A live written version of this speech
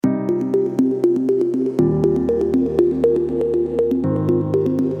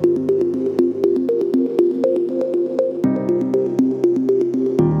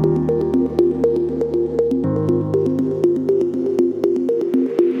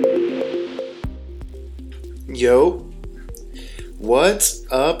Yo, what's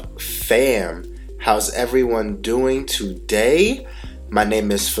up, fam? How's everyone doing today? My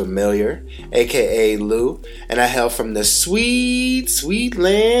name is Familiar, aka Lou, and I hail from the sweet, sweet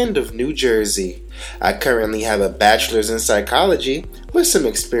land of New Jersey. I currently have a bachelor's in psychology with some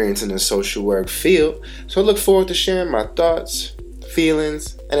experience in the social work field, so I look forward to sharing my thoughts,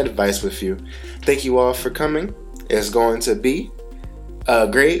 feelings, and advice with you. Thank you all for coming. It's going to be a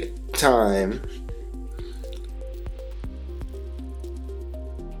great time.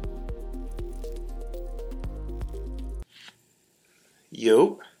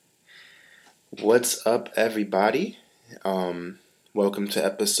 Yo, what's up, everybody? Welcome to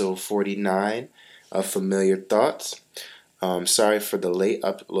episode 49 of Familiar Thoughts. Sorry for the late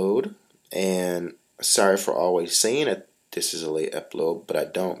upload, and sorry for always saying that this is a late upload, but I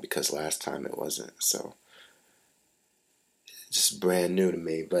don't because last time it wasn't, so it's just brand new to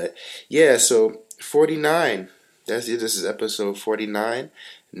me. But yeah, so 49. That's it. This is episode 49.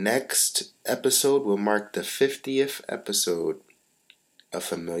 Next episode will mark the 50th episode of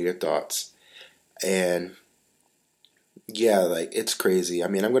Familiar Thoughts. And yeah, like it's crazy. I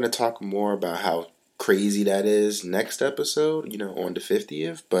mean, I'm going to talk more about how crazy that is next episode, on the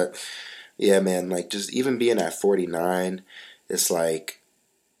 50th. But yeah, man, like just even being at 49, it's like,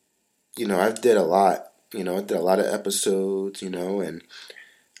 I did a lot. I did a lot of episodes, and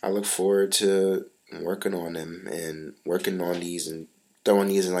I look forward to working on them and working on these and throwing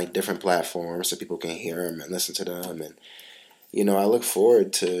these in like different platforms so people can hear them and listen to them. And I look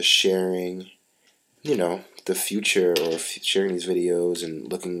forward to sharing, the future or sharing these videos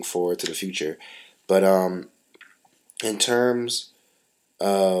and looking forward to the future. But in terms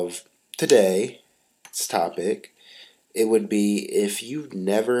of today's topic, it would be if you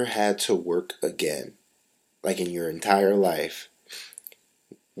never had to work again, like in your entire life,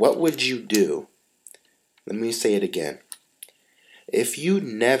 what would you do? Let me say it again. If you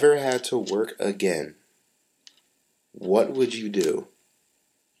never had to work again, what would you do?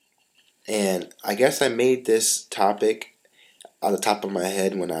 And I guess I made this topic on the top of my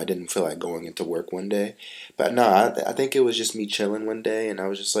head when I didn't feel like going into work one day. But no, I think it was just me chilling one day, and I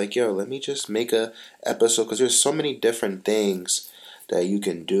was just like, yo, let me just make a episode, because there's so many different things that you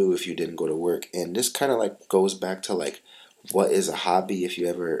can do if you didn't go to work. And this kind of like goes back to like, what is a hobby? If you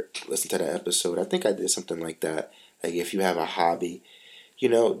ever listen to that episode, I think I did something like that. Like if you have a hobby,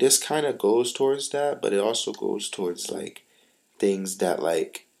 this kind of goes towards that, but it also goes towards like things that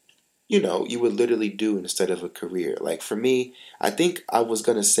like, you would literally do instead of a career. Like for me, I think I was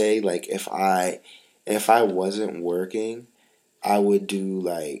gonna say like if I wasn't working, I would do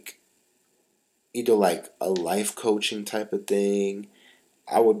like either like a life coaching type of thing.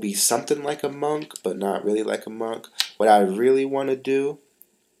 I would be something like a monk, but not really like a monk. What I really want to do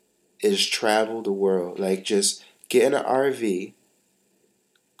is travel the world. Like just get in an RV,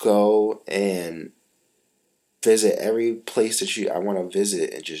 go and visit every place that I want to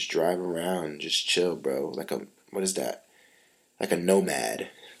visit and just drive around and just chill, bro. Like what is that? Like a nomad.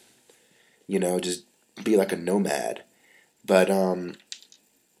 Just be like a nomad. But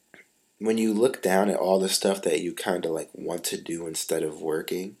when you look down at all the stuff that you kind of like want to do instead of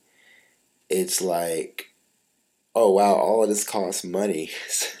working, it's like, oh wow, all of this costs money.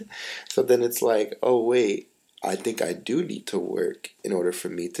 So then it's like, oh wait, I think I do need to work in order for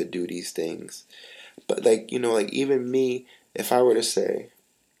me to do these things. But like, like even me, if I were to say,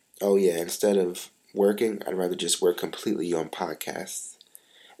 oh yeah, instead of working, I'd rather just work completely on podcasts.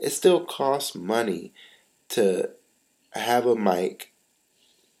 It still costs money to have a mic,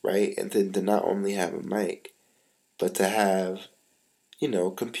 right? And then to not only have a mic, but to have,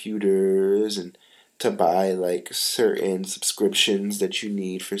 computers and to buy like certain subscriptions that you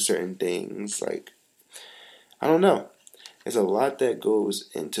need for certain things. Like, I don't know. There's a lot that goes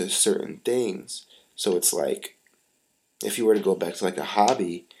into certain things. So it's like, if you were to go back to like a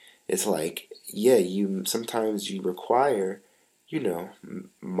hobby, it's like, yeah, sometimes you require,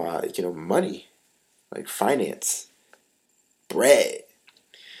 money, like finance, bread.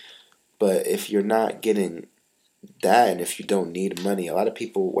 But if you're not getting that, and if you don't need money, a lot of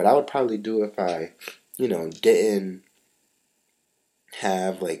people, what I would probably do if I, didn't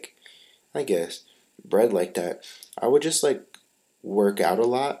have like, I guess, bread like that, I would just like work out a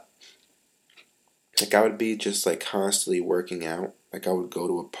lot. Like I would be just like constantly working out. Like I would go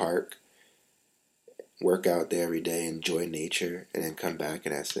to a park work out there every day, enjoy nature, and then come back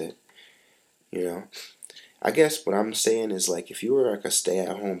and that's it. You know, I guess what I'm saying is like if you were like a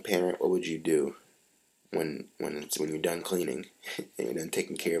stay-at-home parent, what would you do when you're done cleaning and you're done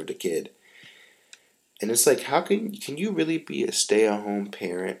taking care of the kid? And it's like, how can you really be a stay-at-home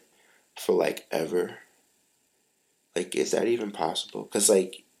parent for like ever? Like, is that even possible? Because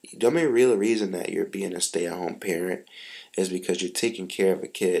like the only real reason that you're being a stay-at-home parent is because you're taking care of a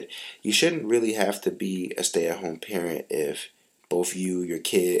kid. You shouldn't really have to be a stay-at-home parent if both you, your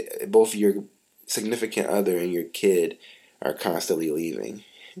kid, both your significant other and your kid are constantly leaving.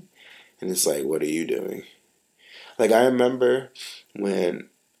 And it's like, what are you doing? Like I remember when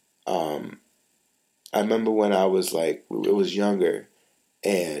um when I was like it was younger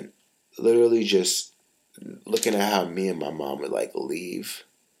and literally just looking at how me and my mom would like leave.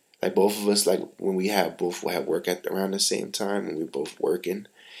 Like both of us, like when we had both had work at around the same time, when we were both working,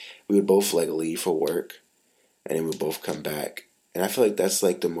 we would both like leave for work, and then we'd both come back. And I feel like that's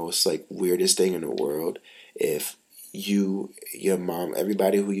like the most like weirdest thing in the world. If you, your mom,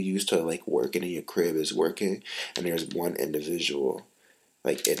 everybody who you used to like working in your crib is working, and there's one individual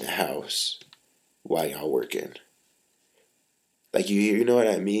like in the house while y'all working. Like you know what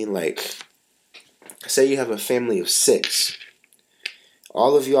I mean? Like, say you have a family of 6.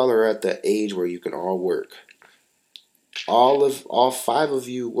 All of y'all are at the age where you can all work. All 5 of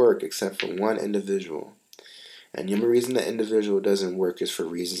you work except for one individual. And the only reason the individual doesn't work is for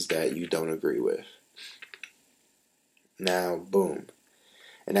reasons that you don't agree with. Now, boom.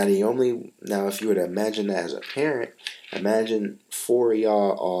 And now if you were to imagine that as a parent, imagine 4 of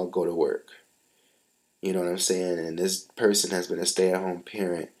y'all all go to work. You know what I'm saying? And this person has been a stay-at-home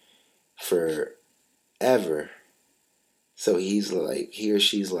parent forever. So he or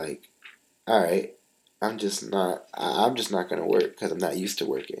she's like, all right, I'm just not gonna work because I'm not used to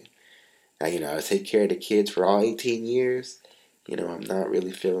working. Now, I take care of the kids for all 18 years. I'm not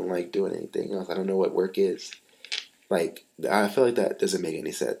really feeling like doing anything else. I don't know what work is. Like, I feel like that doesn't make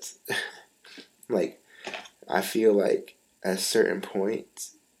any sense. Like, I feel like at certain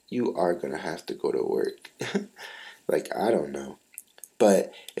points, you are gonna have to go to work. Like, I don't know.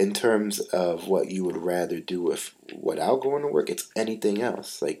 But in terms of what you would rather do without going to work, it's anything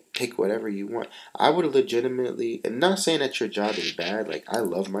else. Like, pick whatever you want. I would legitimately, and not saying that your job is bad, like, I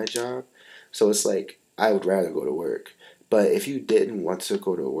love my job. So it's like, I would rather go to work. But if you didn't want to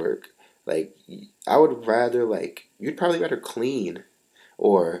go to work, like, I would rather, like, you'd probably rather clean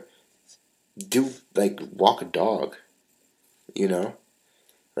or walk a dog, you know?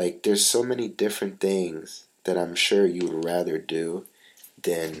 Like, there's so many different things that I'm sure you would rather do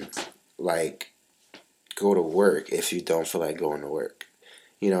than like go to work if you don't feel like going to work.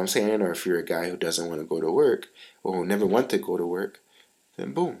 You know what I'm saying? Or if you're a guy who doesn't want to go to work or who never want to go to work,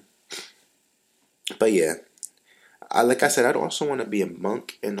 then boom. But yeah, like I said, I'd also want to be a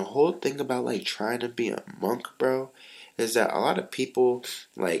monk. And the whole thing about like trying to be a monk, bro, is that a lot of people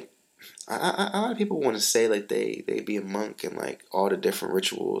like a lot of people want to say like they be a monk and like all the different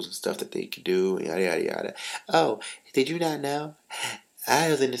rituals and stuff that they could do, yada yada yada. Oh, did you not know? I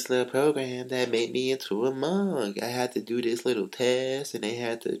was in this little program that made me into a monk. I had to do this little test and they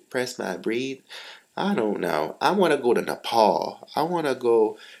had to press my breathe. I don't know. I want to go to Nepal. I want to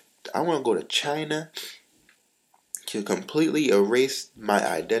go to China to completely erase my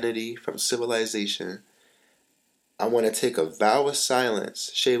identity from civilization. I want to take a vow of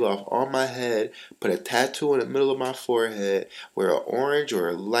silence, shave off all my head, put a tattoo in the middle of my forehead, wear an orange or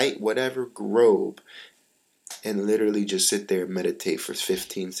a light whatever robe, and literally just sit there and meditate for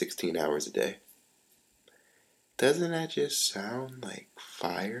 15, 16 hours a day. Doesn't that just sound like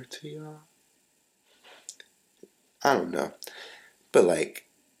fire to y'all? I don't know. But like,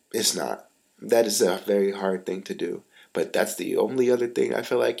 it's not. That is a very hard thing to do. But that's the only other thing I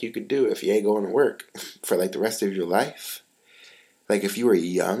feel like you could do if you ain't going to work for like the rest of your life. Like if you were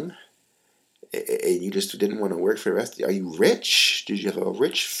young and you just didn't want to work for the rest. Are you rich? Did you have a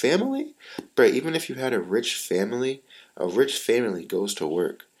rich family? But even if you had a rich family goes to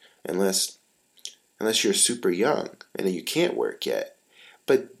work unless you're super young and then you can't work yet.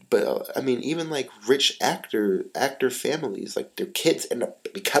 But I mean, even like rich actor families, like their kids end up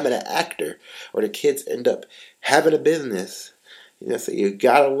becoming an actor, or their kids end up having a business. So you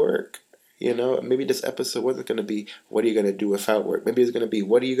gotta work. Maybe this episode wasn't gonna be what are you gonna do without work. Maybe it's gonna be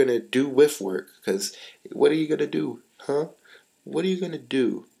what are you gonna do with work? Because what are you gonna do, huh? What are you gonna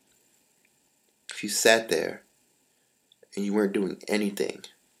do if you sat there and you weren't doing anything?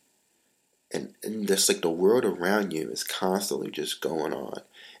 And just like the world around you is constantly just going on.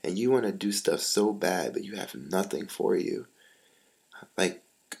 And you want to do stuff so bad, but you have nothing for you. Like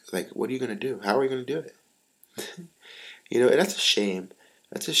what are you going to do? How are you going to do it? You know, and that's a shame.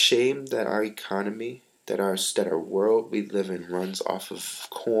 That's a shame that our economy, that our world we live in runs off of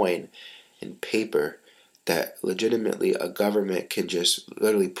coin and paper, that legitimately a government can just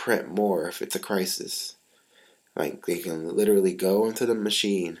literally print more if it's a crisis. Like they can literally go into the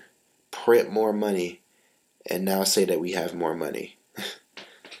machine, print more money, and now say that we have more money.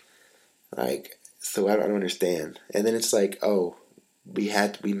 Like, so I don't understand. And then it's like, oh,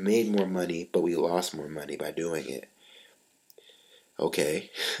 we made more money, but we lost more money by doing it. Okay,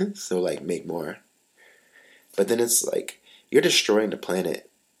 so like make more. But then it's like you're destroying the planet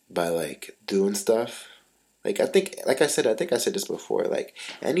by like doing stuff. Like I think I said this before. Like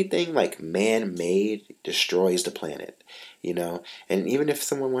anything like man-made destroys the planet, you know. And even if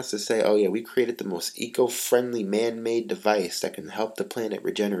someone wants to say, "Oh yeah, we created the most eco-friendly man-made device that can help the planet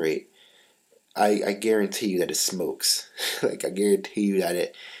regenerate," I guarantee you that it smokes. Like I guarantee you that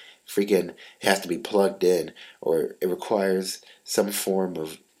it freaking has to be plugged in, or it requires some form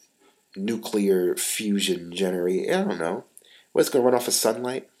of nuclear fusion generate. I don't know. What's going to run off of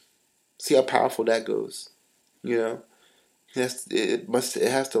sunlight? See how powerful that goes. You know, it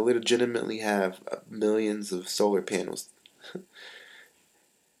has to legitimately have millions of solar panels.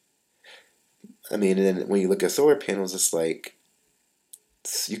 I mean, and then when you look at solar panels, it's like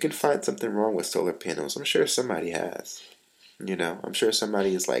you can find something wrong with solar panels. I'm sure somebody has. You know, I'm sure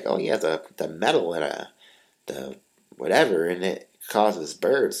somebody is like, oh yeah, the metal and the whatever, and it causes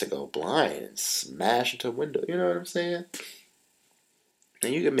birds to go blind and smash into a window. You know what I'm saying?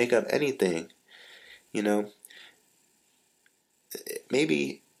 And you can make up anything. You know,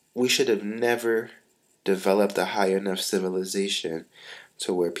 maybe we should have never developed a high enough civilization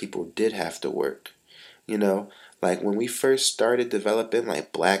to where people did have to work. You know, like when we first started developing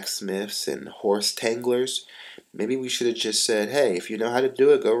like blacksmiths and horse tanglers, maybe we should have just said, hey, if you know how to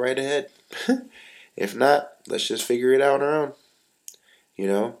do it, go right ahead. If not, let's just figure it out on our own. You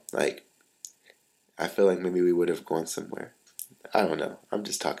know, like I feel like maybe we would have gone somewhere. I don't know. I'm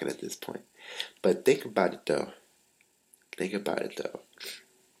just talking at this point. But think about it though. Think about it though.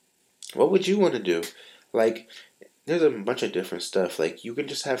 What would you want to do? Like, there's a bunch of different stuff. Like, you can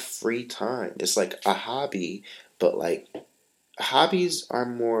just have free time. It's like a hobby, but like, hobbies are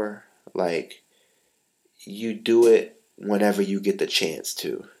more like you do it whenever you get the chance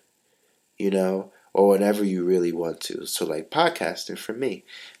to, you know, or whenever you really want to. So, like, podcasting for me,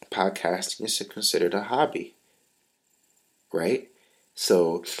 podcasting is considered a hobby, right?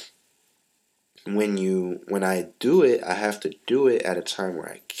 So, when I do it, I have to do it at a time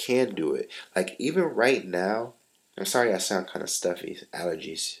where I can do it. Like even right now, I'm sorry I sound kind of stuffy,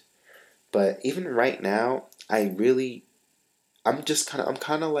 allergies. But even right now, I'm kind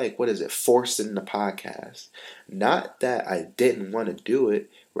of like, what is it, forcing the podcast. Not that I didn't want to do it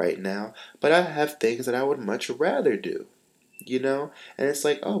right now, but I have things that I would much rather do, you know? And it's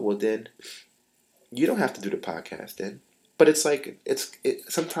like, oh, well then, you don't have to do the podcast then. But it's like,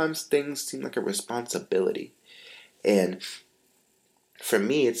 sometimes things seem like a responsibility. And for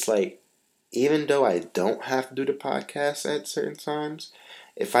me, it's like, even though I don't have to do the podcast at certain times,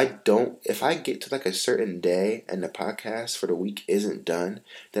 if I get to like a certain day and the podcast for the week isn't done,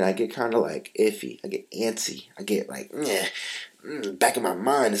 then I get kind of like iffy. I get antsy. I get like, back in my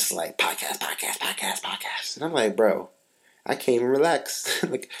mind, it's like podcast. And I'm like, bro, I can't even relax.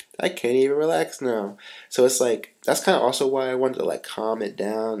 Like, I can't even relax now. So it's like, that's kind of also why I wanted to like calm it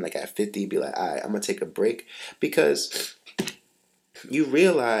down. Like at 50, be like, all right, I'm going to take a break. Because you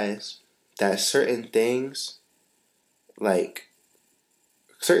realize that like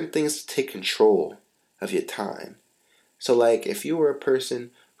certain things take control of your time. So like if you were a person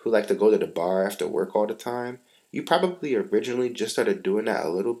who liked to go to the bar after work all the time, you probably originally just started doing that a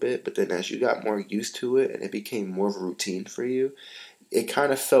little bit, but then as you got more used to it and it became more of a routine for you, it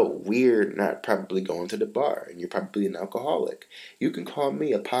kind of felt weird not probably going to the bar, and you're probably an alcoholic. You can call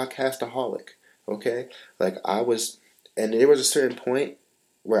me a podcastaholic, okay? Like and there was a certain point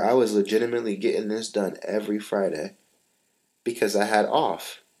where I was legitimately getting this done every Friday because I had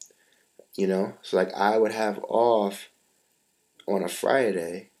off, you know? So like I would have off on a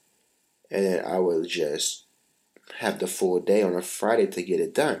Friday, and then I would just have the full day on a Friday to get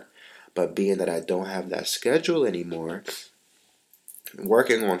it done. But being that I don't have that schedule anymore,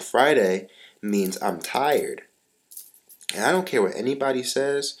 working on Friday means I'm tired. And I don't care what anybody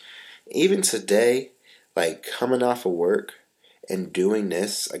says. Even today, like coming off of work and doing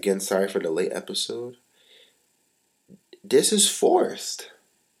this, again, sorry for the late episode, this is forced,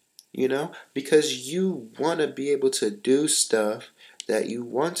 you know, because you want to be able to do stuff that you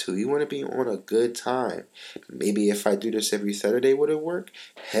want to. You want to be on a good time. Maybe if I do this every Saturday, would it work?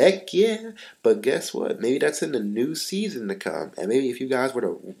 Heck yeah. But guess what? Maybe that's in the new season to come. And maybe if you guys were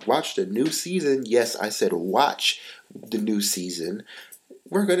to watch the new season, yes, I said watch the new season,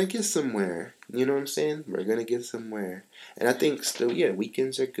 we're going to get somewhere. You know what I'm saying? We're going to get somewhere. And I think still, yeah,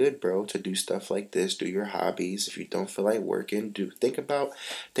 weekends are good, bro, to do stuff like this. Do your hobbies. If you don't feel like working, think about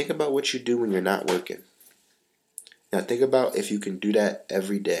what you do when you're not working. Now think about if you can do that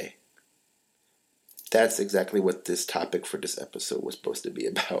every day. That's exactly what this topic for this episode was supposed to be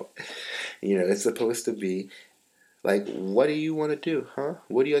about. It's supposed to be like, what do you want to do, huh?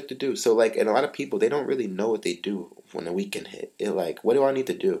 What do you like to do? So, like, and a lot of people, they don't really know what they do when the weekend hit. It like, what do I need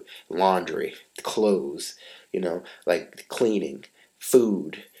to do? Laundry, clothes, like cleaning,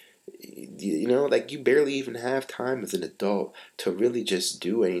 food. Like you barely even have time as an adult to really just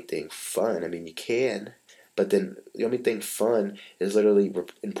do anything fun. I mean, you can, but then the only thing fun is literally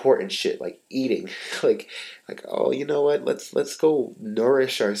important shit like eating. like oh, you know what? Let's go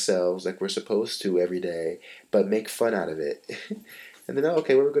nourish ourselves like we're supposed to every day, but make fun out of it. And then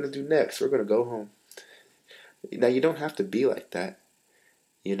okay, what we're gonna do next? We're gonna go home. Now you don't have to be like that,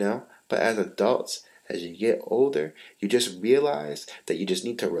 But as adults, as you get older, you just realize that you just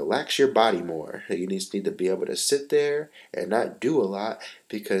need to relax your body more. You just need to be able to sit there and not do a lot,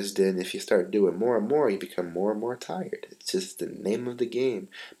 because then if you start doing more and more, you become more and more tired. It's just the name of the game.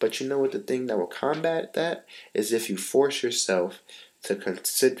 But you know what the thing that will combat that is if you force yourself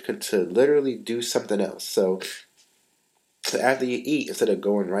to literally do something else. So after you eat, instead of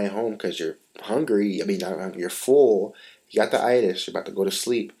going right home because you're hungry, you're full, you got the itis, you're about to go to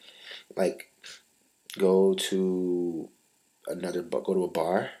sleep, like, go to a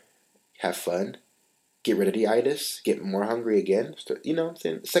bar, have fun, get rid of the itis, get more hungry again. You know what I'm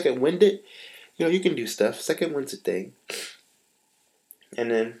saying? Second wind it. You can do stuff. Second wind's a thing. And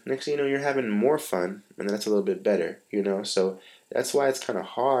then next thing you know, you're having more fun, and that's a little bit better, So that's why it's kind of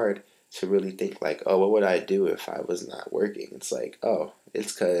hard to really think like, oh, what would I do if I was not working? It's like, oh,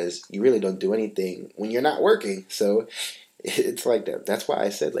 it's because you really don't do anything when you're not working. So it's like that. That's why I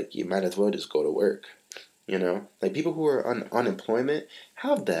said, like, you might as well just go to work. Like people who are on unemployment,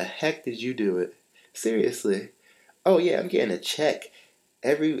 how the heck did you do it? Seriously. Oh yeah, I'm getting a check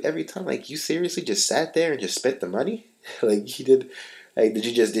every time. Like, you seriously just sat there and just spent the money? Like, you did. Like,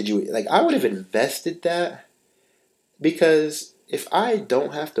 did you like, I would have invested that, because if I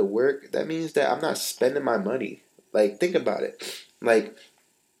don't have to work, that means that I'm not spending my money. Like, think about it. Like,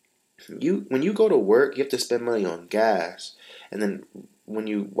 when you go to work, you have to spend money on gas, and then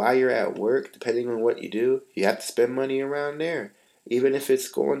while you're at work, depending on what you do, you have to spend money around there, even if it's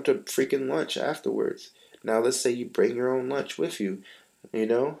going to freaking lunch afterwards. Now, let's say you bring your own lunch with you,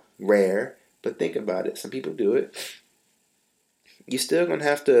 rare, but think about it. Some people do it. You're still gonna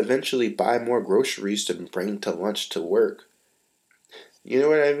have to eventually buy more groceries to bring to lunch to work. You know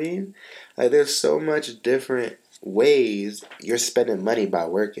what I mean? Like, there's so much different ways you're spending money by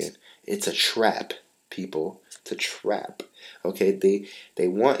working. It's a trap, people. It's a trap. Okay, they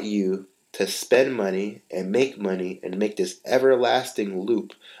want you to spend money and make this everlasting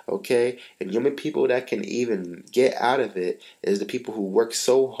loop. Okay, and the only people that can even get out of it is the people who work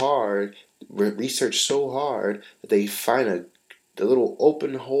so hard, research so hard, that they find the little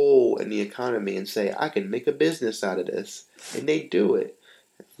open hole in the economy and say, I can make a business out of this, and they do it.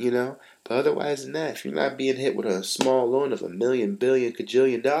 But otherwise than that, if you're not being hit with a small loan of $1 million, billion,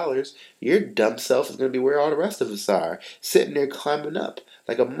 cajillion dollars, your dumb self is going to be where all the rest of us are, sitting there climbing up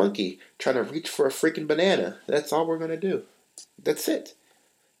like a monkey trying to reach for a freaking banana. That's all we're going to do. That's it.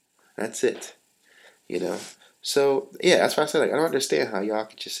 That's it. So yeah, that's why I said, like, I don't understand how y'all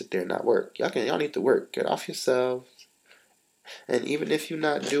can just sit there and not work. Y'all need to work. Get off yourselves. And even if you're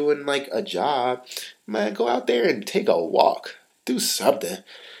not doing like a job, man, go out there and take a walk. Do something.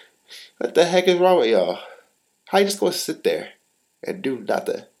 What the heck is wrong with y'all? How you just gonna sit there and do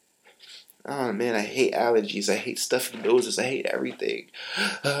nothing? Oh man, I hate allergies. I hate stuffy noses. I hate everything.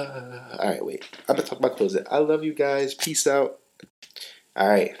 Alright, wait. I'm gonna talk about closing. I love you guys. Peace out.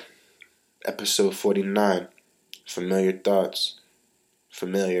 Alright. Episode 49. Familiar thoughts.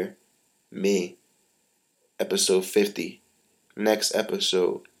 Familiar. Me. Episode 50. Next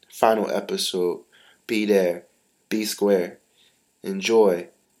episode. Final episode. Be there. Be square. Enjoy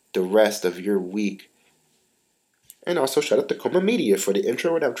the rest of your week. And also shout out to Coma Media for the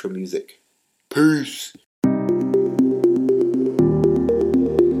intro and outro music. Peace.